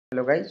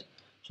Hello guys,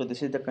 so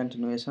this is the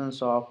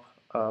continuations of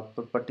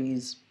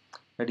properties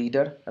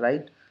reader,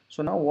 right?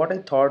 So now what I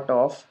thought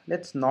of,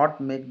 let's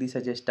not make this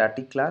as a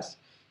static class,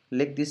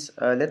 like this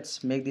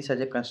let's make this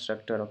as a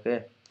constructor.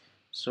 Okay,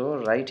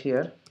 so right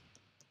here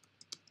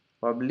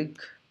public,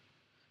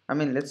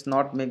 let's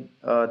not make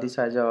this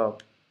as a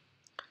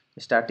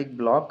static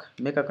block,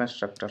 make a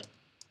constructor.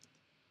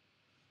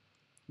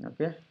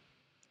 Okay,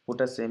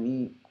 put a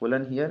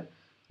semicolon here,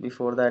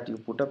 before that you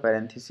put a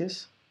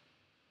parenthesis,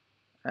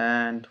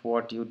 and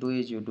what you do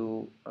is you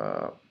do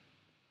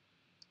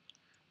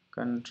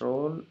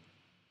control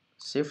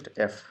shift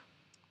F.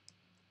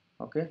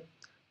 Okay,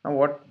 now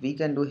what we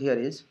can do here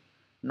is,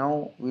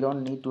 now we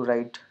don't need to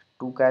write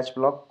two catch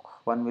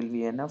block, one will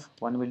be enough,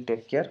 one will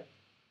take care.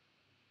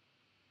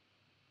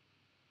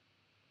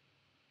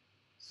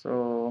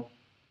 So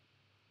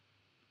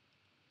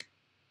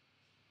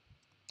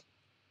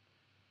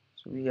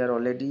we are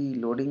already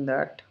loading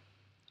that.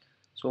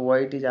 So why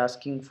it is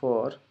asking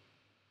for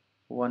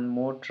one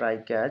more try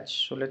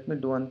catch, so let me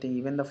do one thing,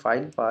 even the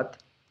file path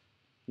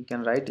we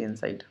can write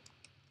inside.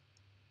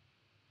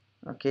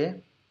 Okay,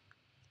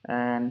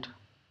 and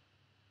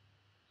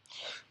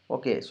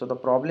okay, so the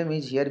problem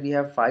is here we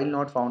have file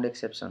not found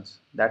exceptions.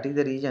 That is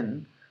the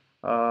reason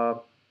uh,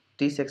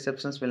 these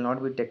exceptions will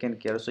not be taken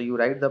care of. So you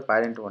write the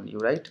parent one, you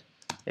write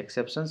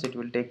exceptions, it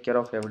will take care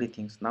of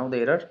everything. Now the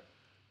error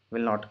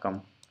will not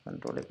come.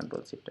 Control A,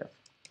 Control Shift F.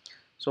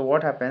 So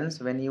what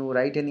happens when you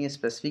write any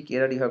specific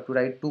error, you have to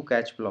write two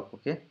catch block.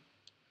 Okay,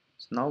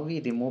 so now we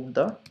remove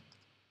the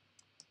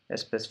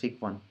specific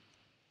one.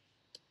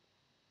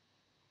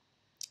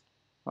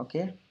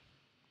 Okay,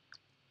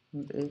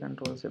 A,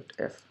 Control Shift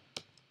F.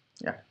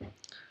 Yeah,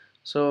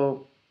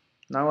 so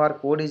now our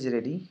code is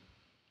ready.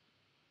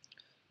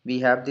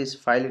 We have this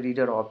file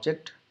reader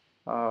object,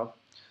 uh,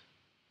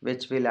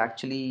 which will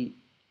actually,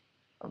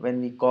 when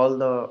we call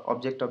the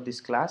object of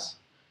this class,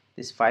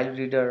 this file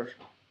reader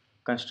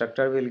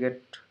constructor will get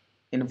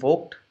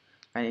invoked,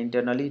 and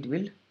internally it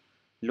will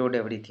load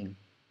everything.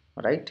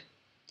 Right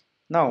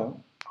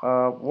now,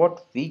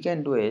 what we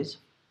can do is,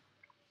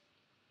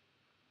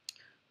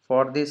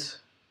 for this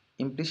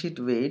implicit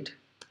wait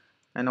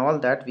and all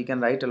that, we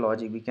can write a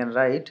logic. We can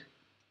write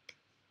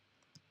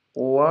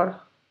over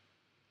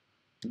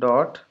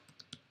dot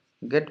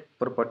get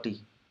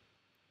property,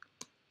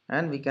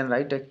 and we can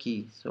write a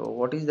key. So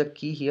what is the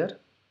key here?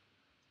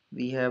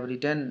 We have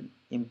written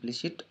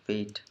implicit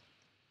wait,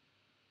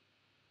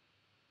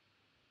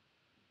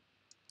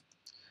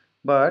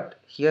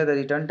 but here the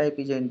return type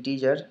is an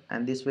integer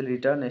and this will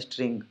return a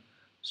string.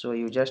 So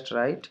you just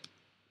write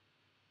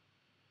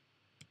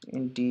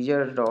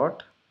integer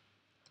dot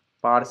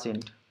parse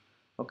int.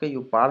 Okay,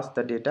 you parse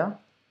the data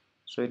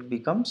so it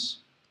becomes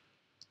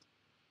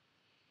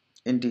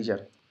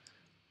integer,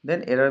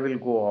 then error will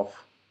go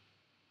off,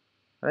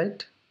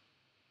 right?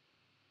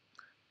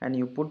 And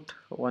you put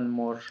one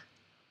more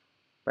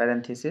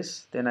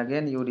parenthesis, then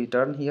again you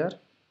return here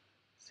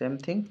same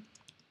thing.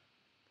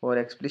 For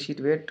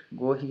explicit wait,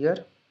 go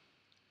here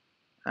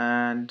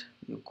and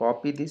you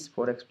copy this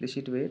for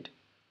explicit wait,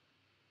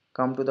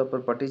 come to the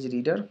properties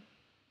reader,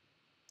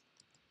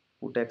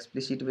 put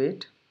explicit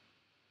wait.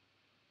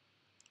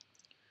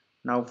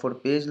 Now for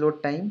page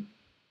load time,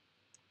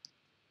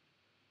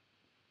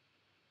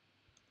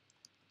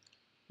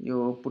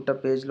 you put a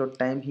page load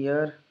time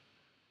here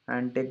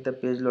and take the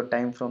page load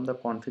time from the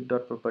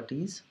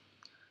config.properties.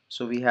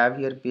 So we have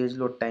here page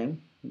load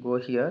time, go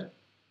here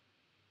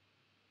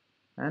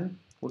and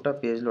put a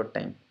page load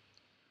time.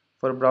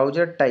 For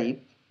browser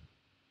type,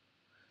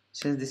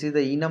 since this is the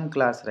enum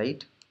class,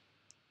 right?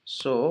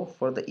 So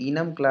for the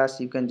enum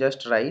class you can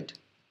just write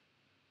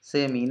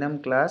same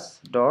enum class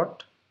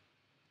dot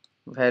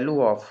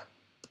value of.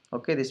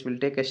 Okay, this will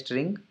take a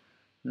string.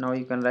 Now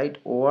you can write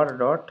over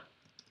dot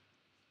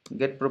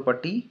get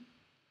property,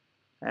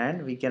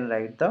 and we can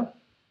write the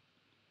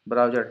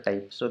browser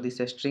type. So this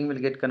string will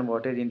get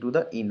converted into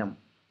the enum,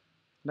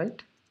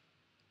 right?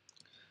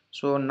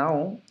 So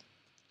now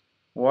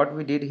what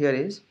we did here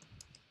is,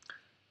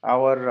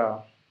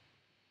 our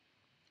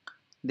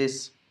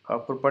this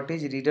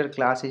properties reader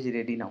class is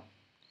ready now.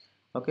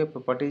 Okay,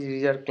 properties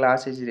reader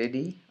class is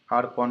ready,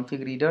 our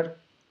config reader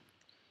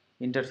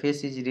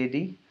interface is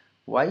ready.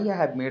 Why I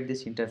have made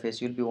this interface,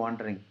 you'll be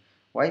wondering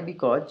why.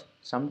 Because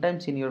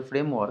sometimes in your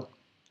framework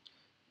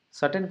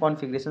certain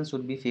configurations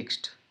should be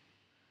fixed,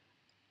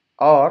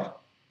 or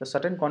the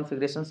certain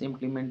configurations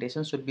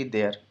implementation should be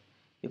there.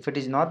 If it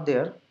is not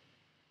there,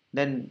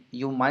 then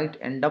you might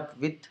end up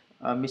with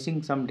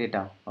missing some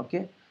data.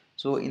 Okay,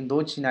 so in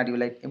those scenario,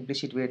 like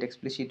implicit wait,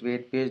 explicit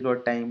wait, page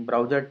load time,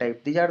 browser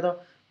type, these are the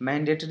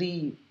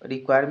mandatory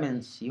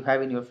requirements you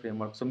have in your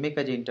framework. So make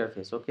a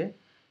interface, okay,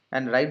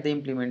 and write the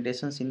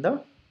implementations in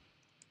the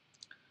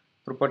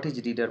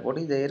properties reader. What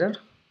is the error?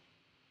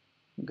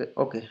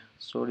 Okay,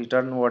 so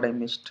return what I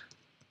missed.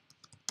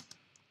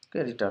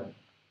 Okay, return.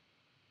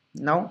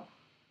 Now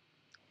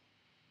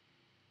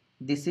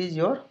this is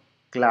your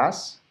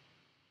class.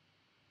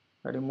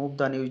 Remove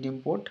the unused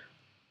import.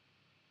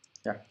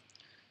 Yeah,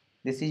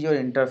 This is your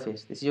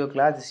interface, this is your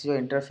class, this is your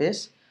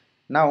interface.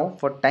 Now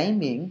for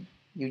timing,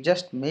 you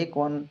just make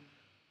one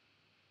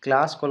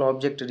class called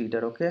object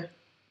reader. Okay,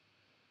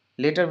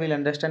 later we'll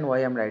understand why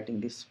I'm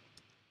writing this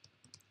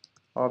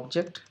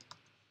object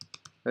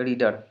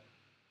reader.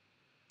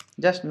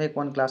 Just make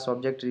one class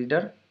object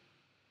reader,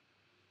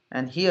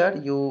 and here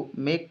you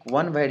make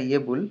one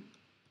variable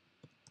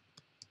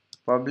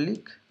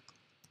public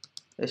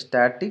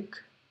static,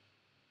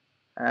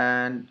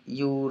 and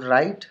you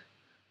write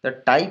the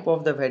type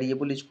of the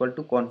variable is equal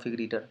to config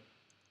reader.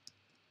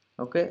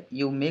 Okay,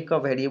 you make a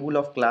variable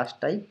of class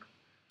type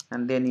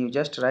and then you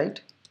just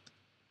write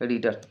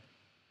reader.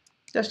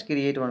 Just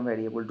create one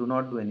variable, do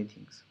not do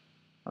anything.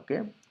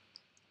 Okay,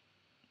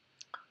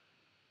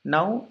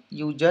 now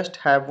you just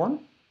have one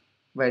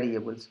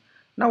variables.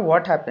 Now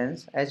what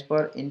happens as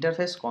per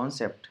interface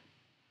concept?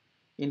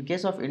 In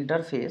case of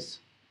interface,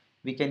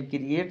 we can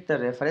create the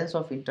reference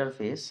of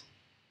interface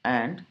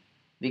and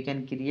we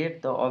can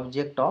create the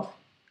object of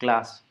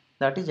class.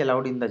 That is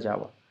allowed in the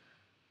Java.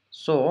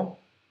 So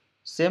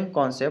same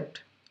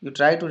concept, you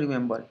try to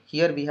remember.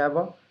 Here we have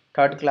a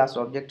third class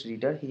object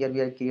reader. Here we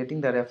are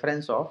creating the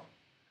reference of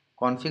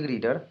config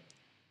reader.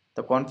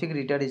 The config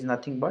reader is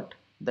nothing but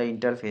the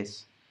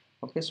interface.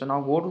 Okay, so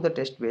now go to the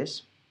test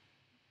base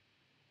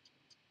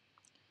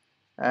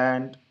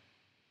and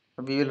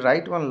we will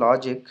write one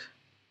logic.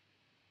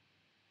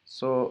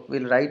 So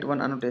we'll write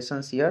one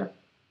annotations here,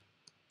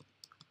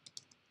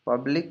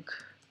 public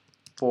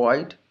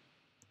void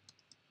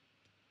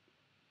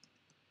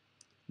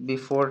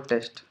before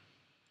test.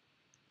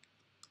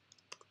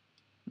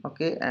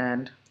 Okay,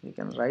 and we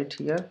can write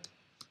here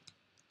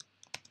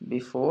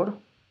before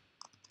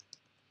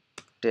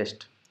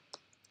test.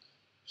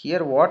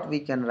 Here what we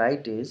can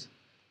write is,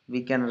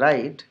 we can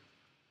write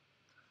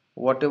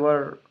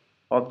whatever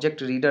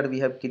object reader we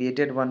have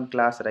created one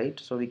class, right?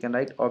 So we can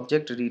write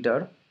object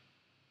reader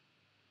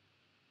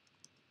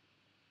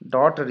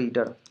dot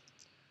reader.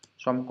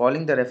 So I'm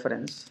calling the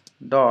reference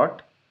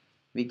dot,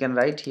 we can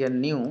write here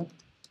new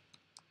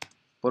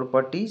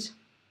properties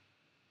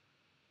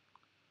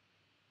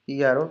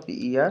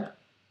per.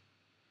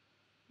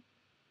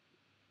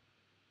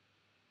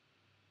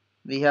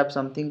 We have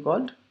something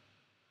called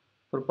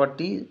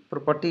property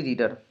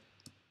reader.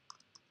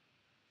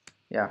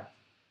 Yeah,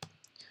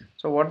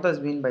 so what does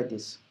mean by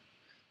this?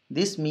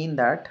 This mean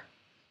that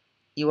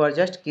you are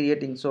just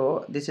creating,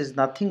 so this is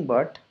nothing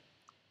but,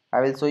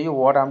 I will show you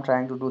what I'm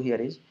trying to do here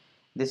is,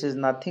 this is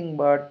nothing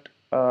but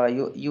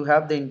you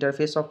have the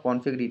interface of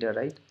config reader,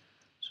 right?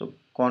 So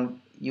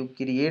you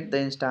create the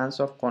instance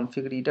of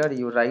config reader,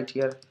 you write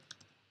here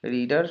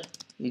reader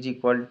is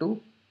equal to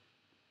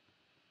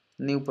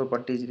new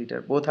properties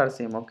reader, both are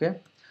same. Okay,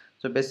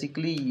 so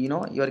basically you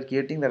know you are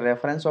creating the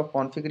reference of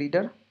config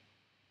reader,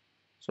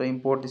 so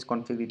import this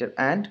config reader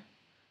and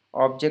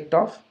object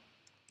of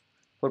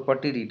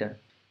property reader.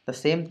 The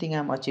same thing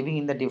I'm achieving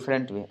in the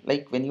different way.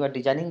 Like when you are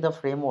designing the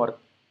framework,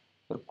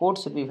 your code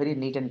should be very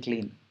neat and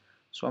clean.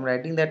 So I'm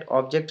writing that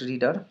object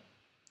reader,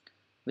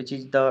 which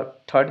is the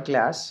third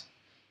class.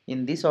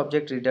 In this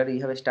object reader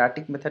you have a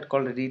static method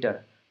called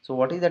reader. So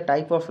what is the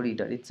type of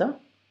reader? It's a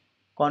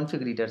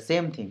config reader.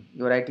 Same thing,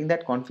 you are writing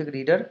that config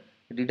reader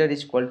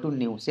is equal to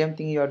new. Same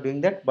thing you are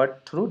doing that,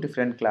 but through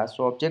different class.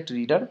 So object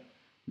reader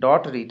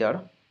dot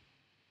reader,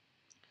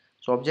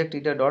 so object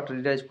reader dot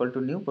reader is equal to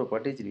new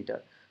properties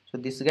reader. So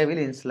this guy will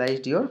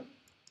initialize your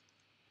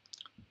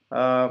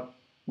uh,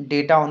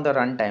 data on the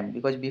runtime,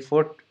 because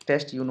before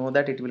test you know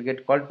that it will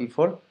get called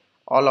before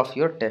all of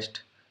your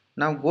test.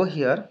 Now go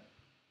here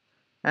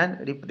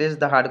and replace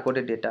the hard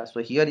coded data.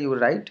 So here you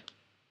write,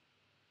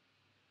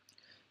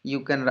 you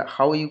can,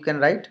 how you can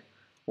write,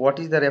 what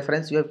is the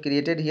reference you have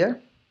created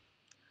here.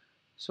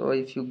 So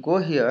if you go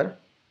here,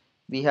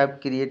 we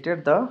have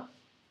created the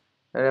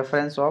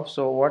reference of,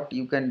 so what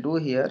you can do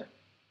here,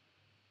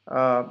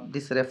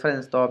 this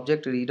reference, the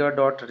object reader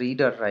dot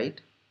reader,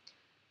 right?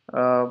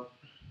 uh,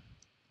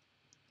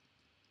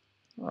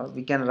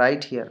 we can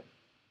write here,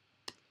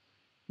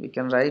 we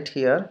can write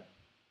here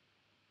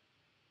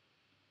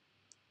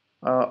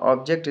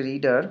object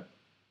reader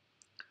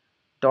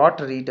dot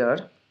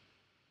reader,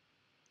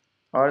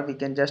 or we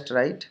can just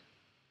write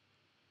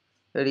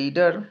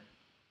reader.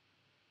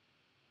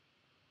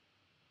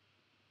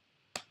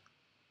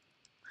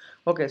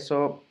 Okay,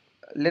 so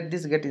let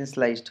this get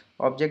initialized,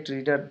 object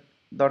reader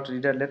dot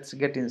reader, let's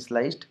get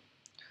initialized.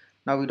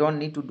 Now we don't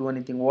need to do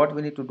anything. What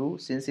we need to do,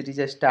 since it is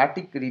a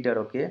static reader,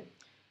 okay,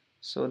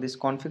 so this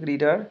config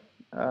reader,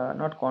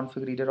 not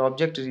config reader,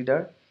 object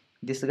reader,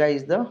 this guy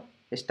is the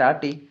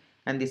static,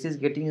 and this is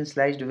getting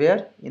initialized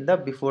where, in the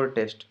before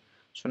test.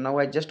 So now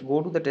I just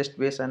go to the test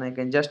base and I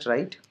can just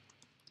write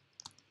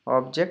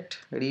object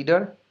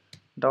reader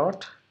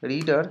dot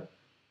reader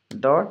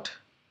dot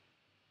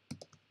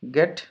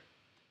get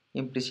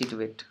implicit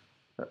weight.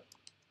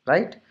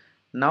 Right,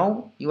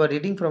 now you are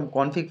reading from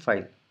config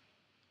file.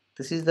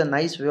 This is the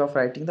nice way of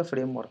writing the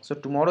framework. So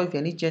tomorrow if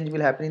any change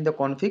will happen in the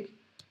config,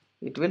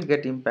 it will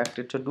get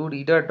impacted. So do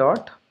reader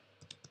dot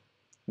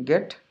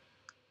get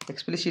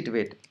explicit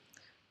weight.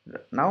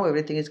 Now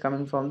everything is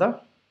coming from the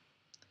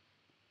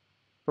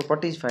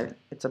properties file.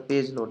 It's a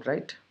page load,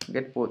 right?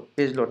 Get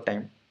page load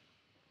time.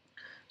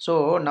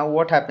 So now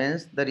what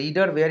happens, the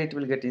reader, where it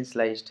will get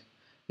initialized,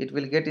 it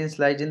will get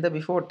initialized in the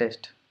before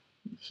test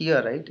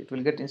here, right? It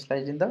will get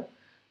initialized in the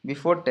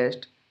before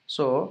test.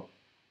 So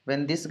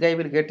when this guy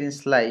will get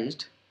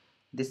initialized,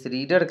 this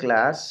reader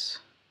class,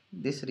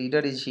 this reader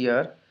is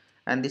here,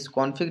 and this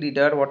config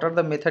reader, what are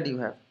the method you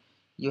have?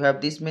 You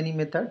have this many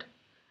method,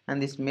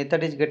 and this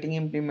method is getting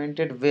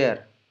implemented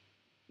where?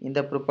 In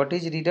the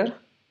properties reader.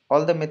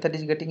 All the method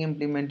is getting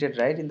implemented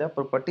right in the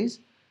properties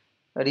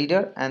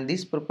reader, and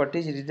this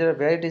properties reader,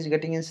 where it is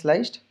getting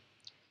initialized,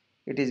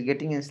 it is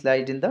getting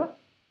initialized in the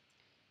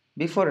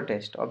before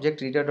test.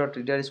 Object reader dot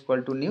reader is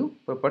equal to new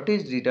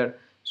properties reader.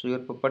 So your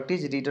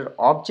properties reader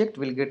object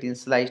will get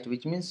initialized,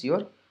 which means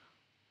your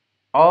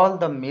all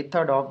the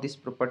method of this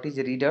properties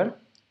reader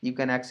you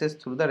can access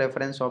through the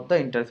reference of the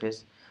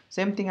interface.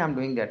 Same thing I'm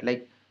doing that,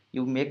 like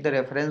you make the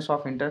reference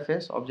of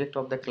interface object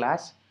of the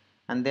class,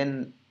 and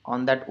then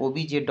on that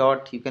obj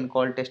dot you can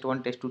call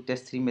test1 test2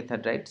 test3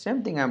 method, right?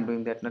 Same thing I'm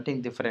doing that,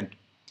 nothing different.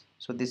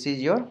 So this is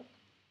your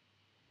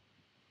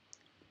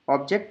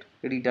object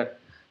reader.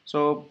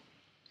 So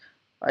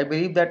I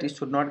believe that it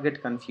should not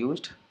get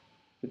confused,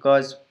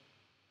 because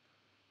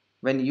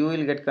when you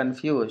will get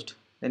confused,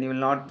 then you will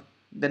not,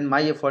 then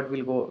my effort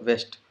will go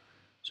waste.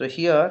 So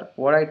here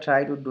what I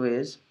try to do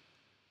is,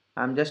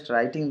 I'm just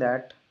writing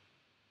that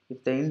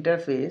if the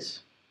interface,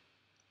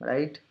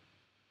 right,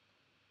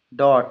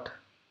 dot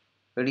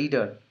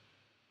reader,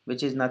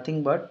 which is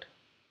nothing but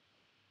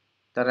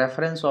the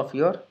reference of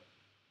your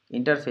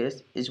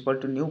interface, is equal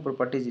to new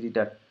properties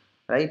reader,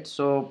 right?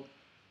 So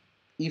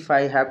if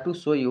I have to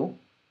show you,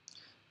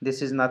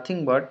 this is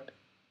nothing but,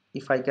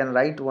 if I can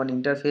write one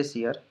interface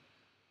here,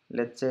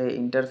 let's say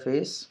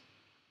interface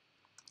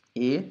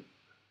A,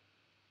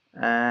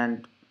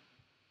 and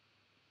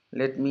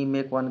let me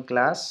make one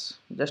class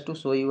just to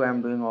show you I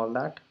am doing all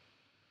that.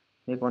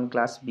 Make one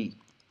class B.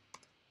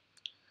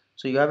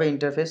 So you have an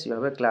interface, you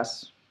have a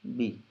class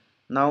B.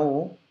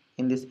 Now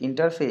in this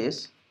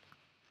interface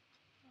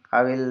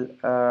I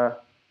will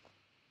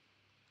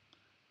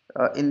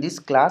in this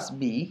class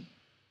B,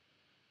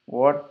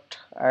 what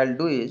I'll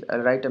do is I'll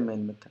write a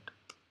main method,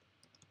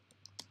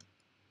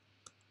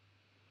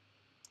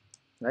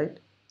 right?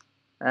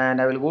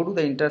 And I will go to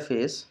the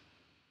interface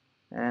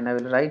and I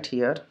will write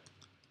here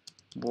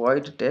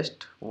void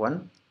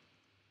test1.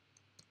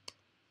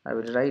 I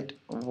will write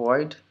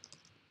void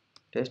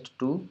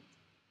test2.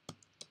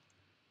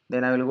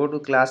 Then I will go to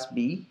class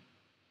B.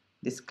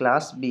 This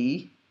class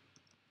B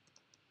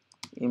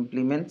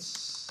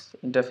implements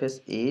interface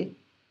A.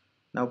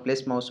 Now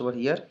place mouse over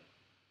here,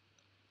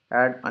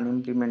 add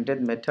unimplemented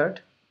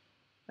method,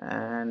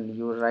 and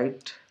you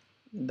write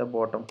in the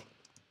bottom.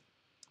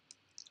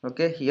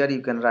 Okay, here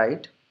you can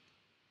write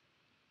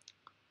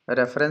a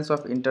reference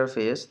of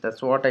interface,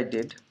 that's what I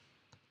did,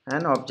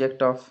 an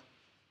object of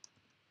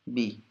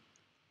B.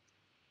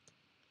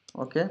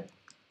 Okay,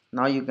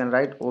 now you can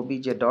write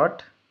obj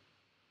dot,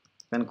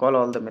 you can call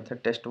all the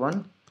method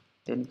test1,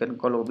 then you can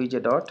call obj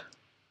dot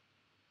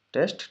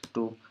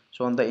test2.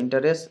 So on the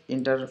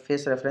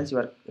interface reference you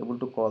are able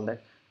to call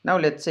that. Now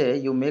let's say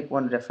you make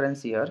one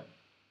reference here,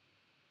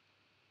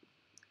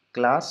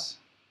 class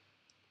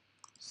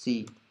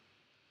C.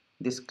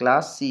 This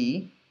class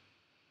C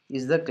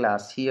is the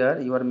class. Here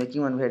you are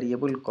making one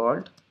variable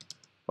called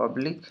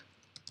public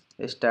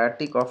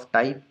static of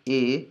type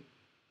A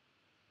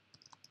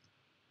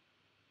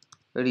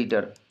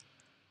reader.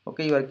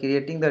 Okay, you are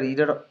creating the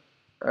reader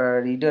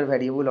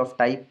variable of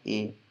type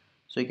A.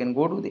 So you can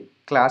go to the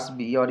class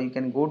B, or you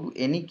can go to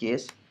any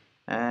case,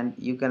 and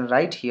you can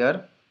write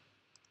here,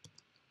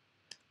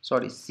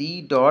 sorry,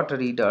 C dot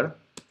reader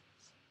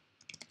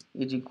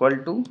is equal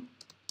to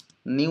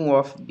new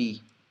of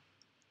B,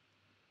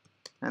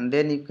 and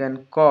then you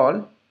can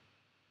call,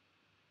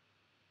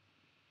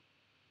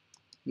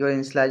 you are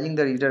initializing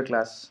the reader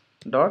class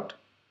dot,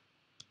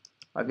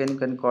 again you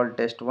can call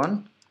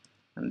test1,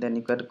 and then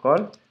you can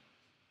call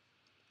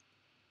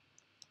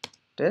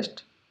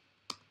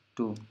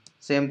test2.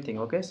 Same thing.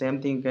 Okay, same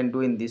thing you can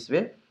do in this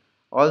way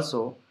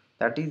also.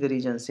 That is the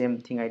reason same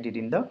thing I did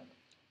in the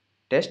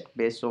test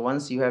base. So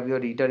once you have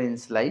your reader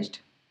initialized,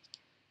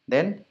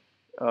 then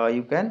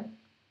you can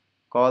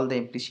call the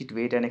implicit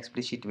wait and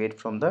explicit wait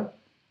from the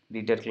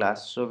reader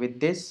class. So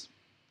with this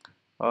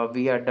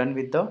we are done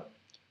with the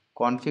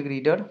config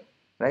reader,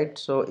 right?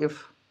 So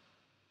if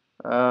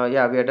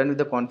yeah, we are done with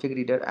the config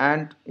reader,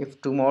 and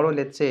if tomorrow,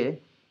 let's say,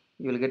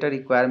 you will get a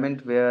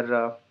requirement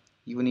where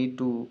you need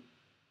to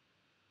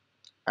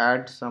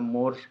add some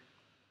more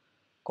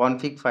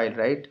config file,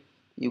 right?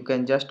 You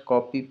can just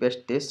copy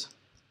paste this,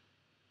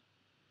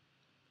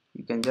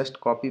 you can just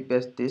copy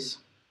paste this,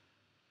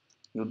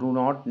 you do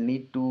not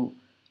need to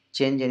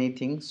change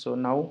anything. So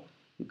now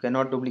you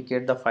cannot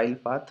duplicate the file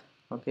path.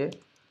 Okay,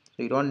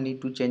 so you don't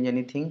need to change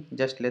anything.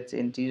 Just let's say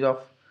in terms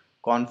of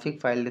config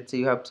file, let's say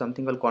you have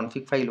something called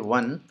config file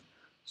 1,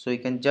 so you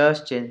can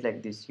just change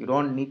like this, you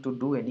don't need to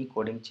do any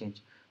coding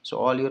change. So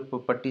all your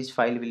properties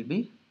file will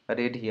be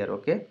read here.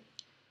 Okay,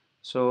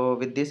 so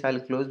with this I'll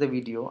close the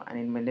video, and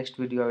in my next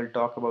video I will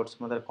talk about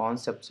some other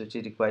concepts which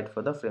is required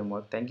for the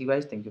framework. Thank you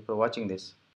guys, thank you for watching this.